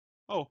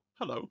Oh,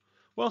 hello.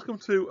 Welcome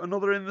to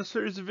another in the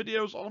series of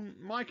videos on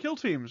my kill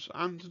teams,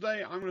 and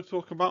today I'm going to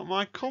talk about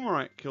my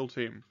Commorrite kill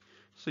team.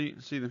 So you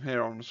can see them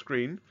here on the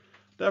screen.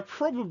 They're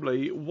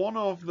probably one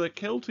of the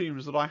kill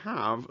teams that I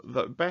have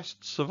that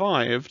best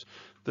survived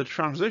the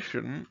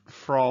transition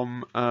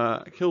from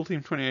Kill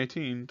Team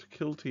 2018 to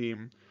Kill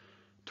Team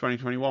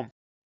 2021.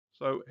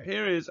 So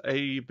here is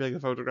a bigger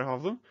photograph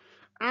of them.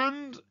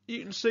 And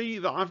you can see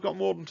that I've got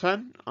more than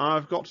 10.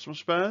 I've got some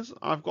spares.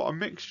 I've got a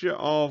mixture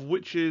of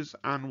witches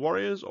and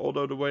warriors,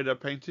 although the way they're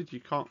painted,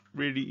 you can't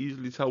really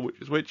easily tell which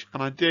is which.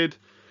 And I did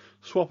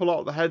swap a lot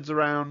of the heads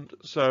around,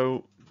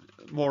 so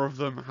more of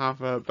them have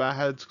bare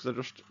heads, because I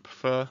just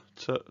prefer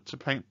to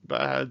paint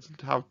bare heads and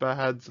to have bare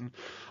heads, and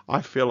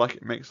I feel like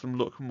it makes them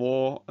look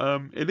more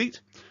elite.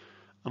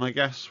 And I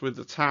guess with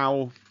the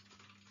Tau,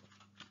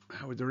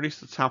 with the release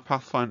of the Tau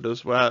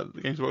Pathfinders, where the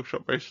Games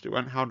Workshop basically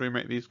went, how do we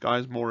make these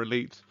guys more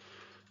elite?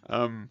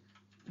 Then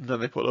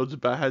they put loads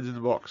of bare heads in the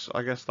box.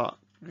 I guess that,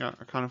 yeah,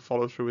 I kind of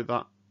followed through with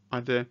that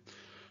idea.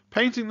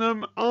 Painting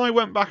them, I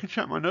went back and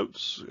checked my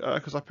notes,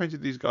 because I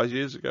painted these guys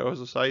years ago.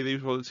 As I say,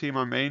 these were the team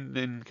I made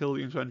in Kill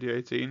Team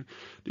 2018.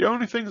 The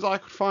only things I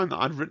could find that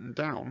I'd written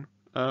down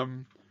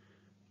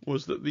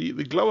was that the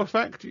glow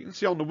effect you can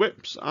see on the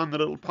whips and the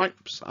little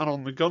pipes and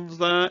on the guns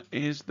there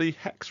is the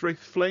Hexwraith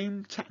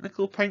Flame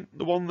technical paint,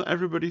 the one that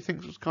everybody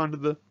thinks was kind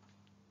of the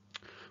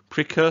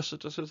precursor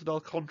to Citadel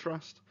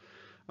Contrast.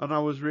 And I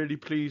was really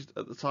pleased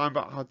at the time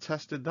about how I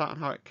tested that and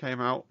how it came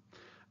out.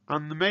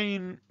 And the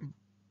main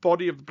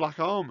body of the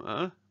black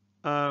armor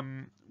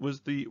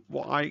was the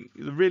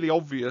really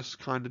obvious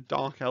kind of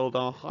Dark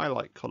Eldar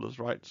highlight colors,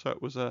 right? So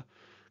it was a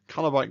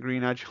Calibite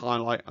green edge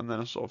highlight and then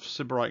a sort of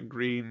Sybarite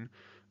green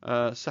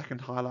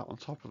second highlight on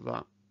top of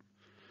that.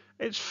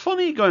 It's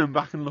funny going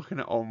back and looking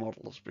at old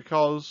models,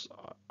 because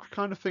I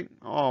kind of think,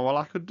 oh well,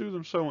 I could do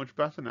them so much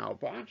better now,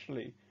 but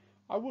actually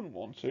I wouldn't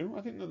want to.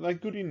 I think that they're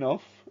good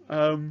enough.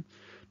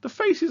 The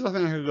faces, I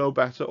think I could go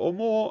better, or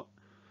more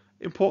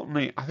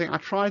importantly, I think I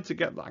tried to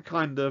get that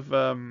kind of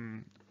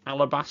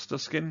alabaster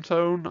skin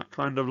tone, that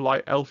kind of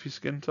light elfy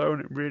skin tone.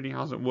 It really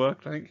hasn't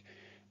worked. I think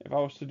if I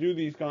was to do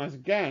these guys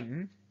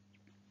again,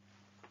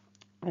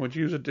 I would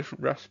use a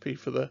different recipe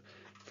for the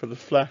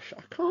flesh.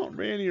 I can't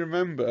really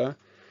remember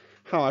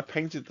how I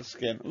painted the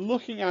skin.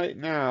 Looking at it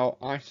now,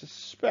 I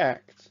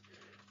suspect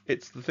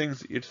it's the things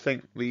that you'd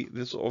think,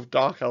 the sort of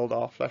Dark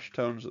Eldar flesh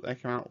tones that they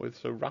come out with.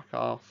 So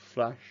Rakarth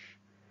flesh,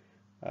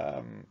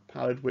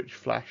 Pallid Witch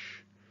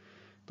flesh,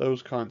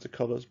 those kinds of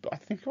colours. But I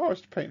think if I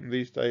was to paint them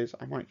these days,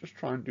 I might just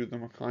try and do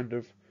them a kind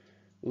of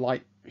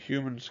light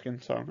human skin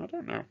tone. I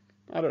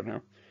don't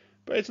know.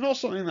 But it's not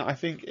something that I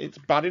think it's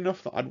bad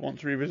enough that I'd want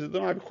to revisit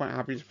them. I'd be quite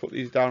happy to put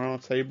these down on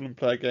a table and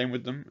play a game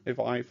with them if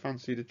I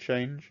fancied a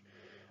change.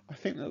 I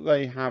think that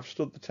they have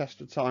stood the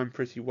test of time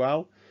pretty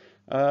well.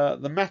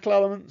 The metal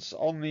elements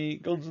on the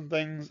guns and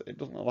things, it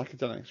doesn't look like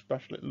it's anything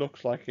special. It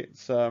looks like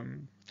it's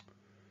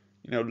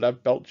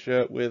lead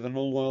belcher with an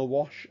all-oil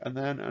wash and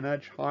then an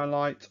edge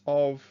highlight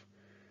of,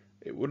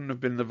 it wouldn't have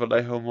been the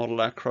Vallejo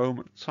Model Air Chrome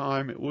at the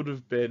time, it would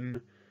have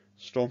been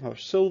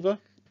Stormhouse Silver,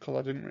 because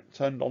I didn't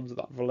turn onto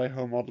that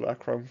Vallejo Model Air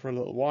Chrome for a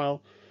little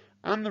while.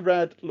 And the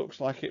red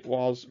looks like it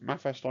was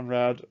Mephiston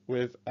Red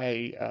with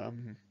a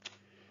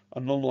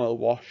non-oil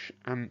wash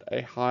and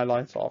a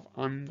highlight of,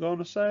 I'm going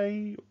to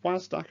say,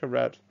 Wazdaka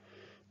Red.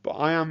 But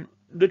I am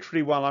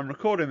literally, while I'm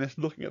recording this,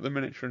 looking at the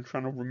miniature and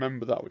trying to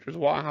remember that, which is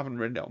why I haven't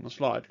written it on the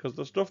slide, because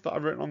the stuff that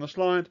I've written on the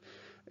slide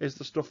is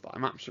the stuff that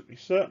I'm absolutely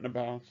certain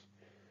about.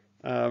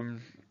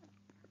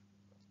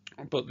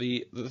 But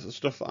the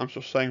stuff that I'm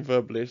sort of saying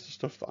verbally is the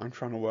stuff that I'm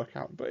trying to work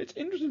out. But it's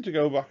interesting to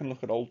go back and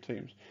look at old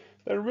teams.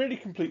 They're a really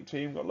complete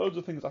team, got loads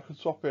of things I could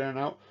swap in and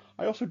out.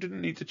 I also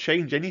didn't need to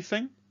change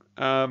anything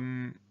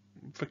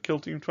for Kill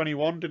Team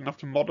 21, didn't have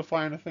to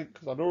modify anything,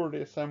 because I'd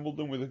already assembled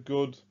them with a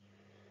good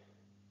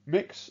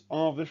mix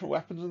of different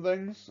weapons and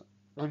things.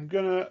 I'm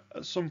gonna,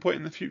 at some point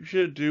in the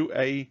future, do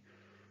a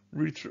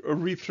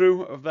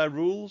read-through of their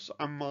rules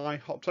and my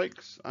hot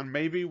takes, and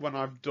maybe when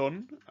I've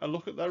done a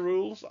look at their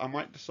rules, I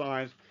might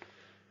decide,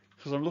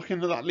 because I'm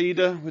looking at that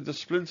leader with the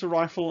splinter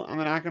rifle and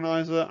an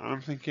agonizer, and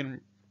I'm thinking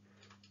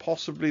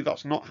possibly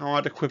that's not how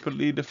I'd equip a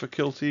leader for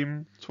Kill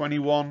Team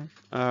 21,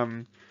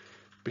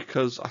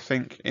 because I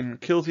think in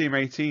Kill Team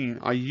 18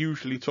 I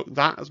usually took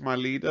that as my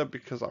leader,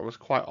 because I was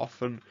quite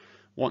often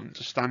wanting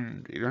to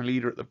stand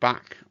leader at the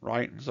back,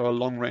 right? And so a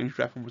long range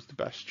weapon was the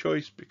best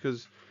choice,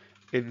 because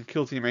in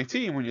Kill Team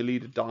 18, when your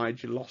leader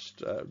died, you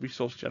lost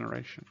resource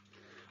generation.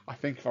 I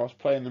think if I was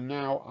playing them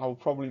now, I would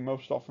probably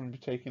most often be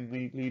taking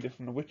the leader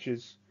from the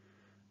witches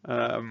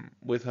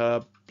with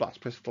her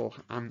blast pistol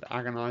and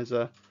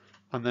agonizer,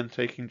 and then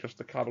taking just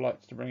the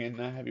Cabalites to bring in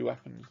their heavy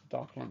weapons, the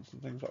Dark Lance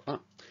and things like that.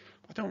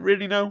 I don't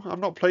really know. I've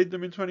not played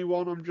them in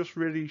 21. I'm just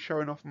really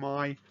showing off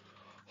my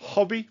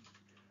hobby.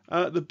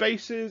 The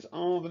bases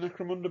are the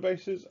Necromunda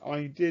bases.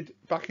 I did,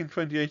 back in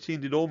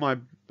 2018, did all my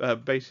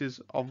bases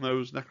on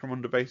those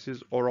Necromunda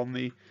bases or on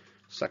the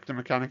Sector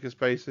Mechanicus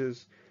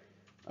bases.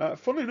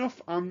 Funnily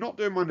enough, I'm not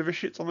doing my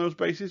novitiates on those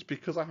bases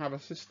because I have a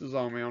sisters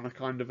army on a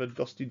kind of a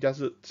dusty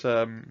desert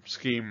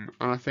scheme,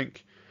 and I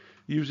think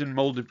using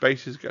molded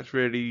bases gets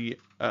really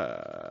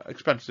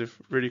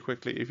expensive really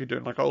quickly if you're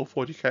doing like a whole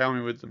 40k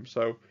army with them.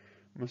 So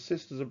my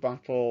Sisters of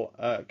Battle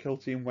kill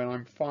team, when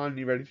I'm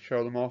finally ready to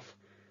show them off,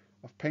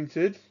 I've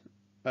painted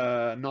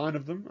 9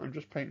 of them. I'm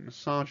just painting a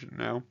sergeant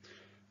now.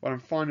 When I'm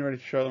finally ready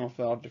to show them off,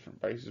 they are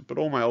different bases, but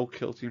all my old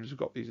kill teams have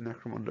got these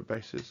Necromunda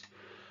bases.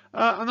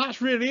 And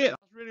that's really it.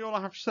 That's really all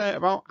I have to say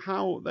about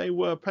how they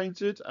were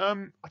painted.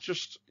 I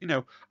just,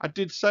 I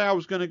did say I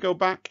was going to go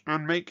back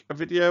and make a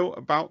video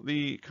about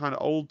the kind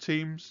of old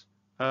teams.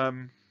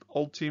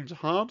 Old teams are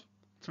hard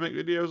to make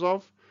videos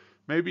of.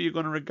 Maybe you're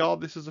going to regard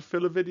this as a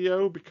filler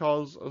video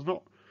because there's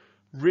not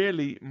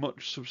really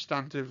much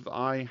substantive that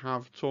I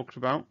have talked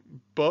about,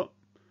 but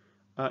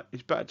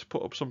it's better to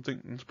put up something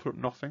than to put up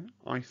nothing,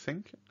 I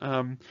think.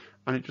 And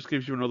it just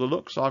gives you another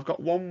look. So I've got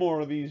one more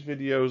of these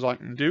videos I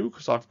can do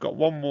because I've got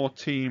one more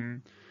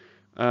team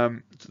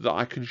that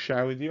I can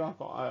share with you. I've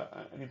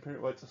got an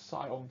Imperial, it's a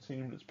Scion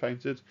team that's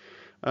painted.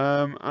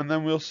 And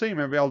then we'll see.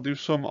 Maybe I'll do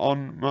some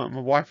on my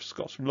wife's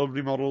got some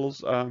lovely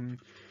models.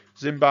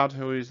 Zimbad,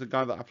 who is the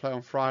guy that I play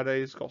on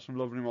Fridays, got some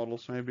lovely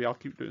models. So maybe I'll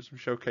keep doing some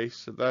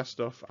showcases of their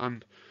stuff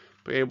and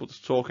be able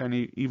to talk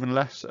even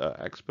less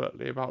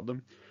expertly about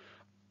them.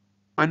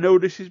 I know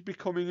this is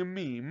becoming a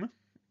meme,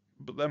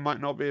 but there might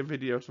not be a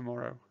video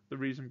tomorrow. The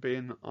reason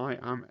being, I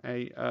am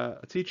a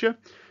teacher,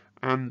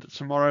 and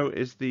tomorrow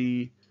is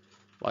the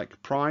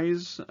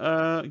prize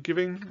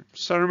giving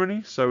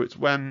ceremony. So it's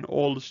when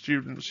all the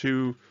students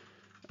who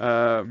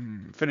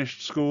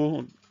finished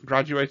school,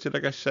 graduated, I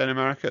guess, in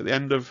America at the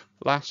end of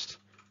last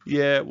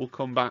year, will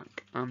come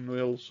back and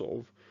we'll sort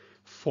of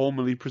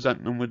formally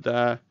present them with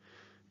their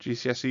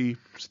GCSE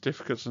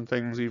certificates and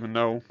things, even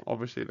though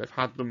obviously they've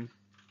had them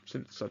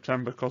since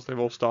September because they've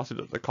all started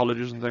at the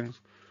colleges and things.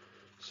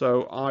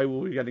 So I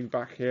will be getting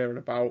back here at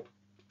about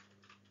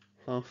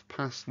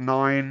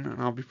 9:30 and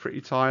I'll be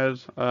pretty tired.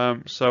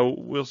 So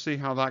we'll see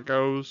how that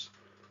goes.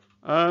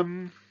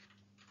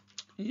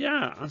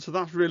 Yeah, and so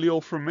that's really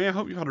all from me. I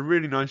hope you've had a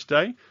really nice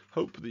day.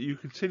 Hope that you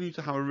continue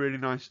to have a really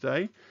nice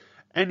day.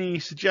 Any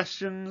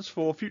suggestions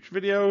for future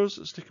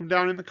videos, stick them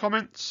down in the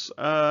comments.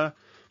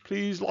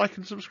 Please like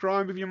and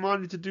subscribe if you're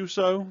minded to do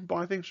so.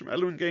 Buy things from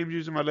Element Games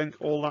using my link.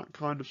 All that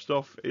kind of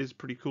stuff is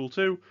pretty cool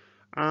too.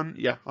 And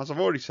yeah, as I've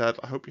already said,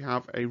 I hope you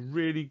have a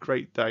really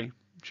great day.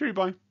 Cheerio,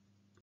 bye.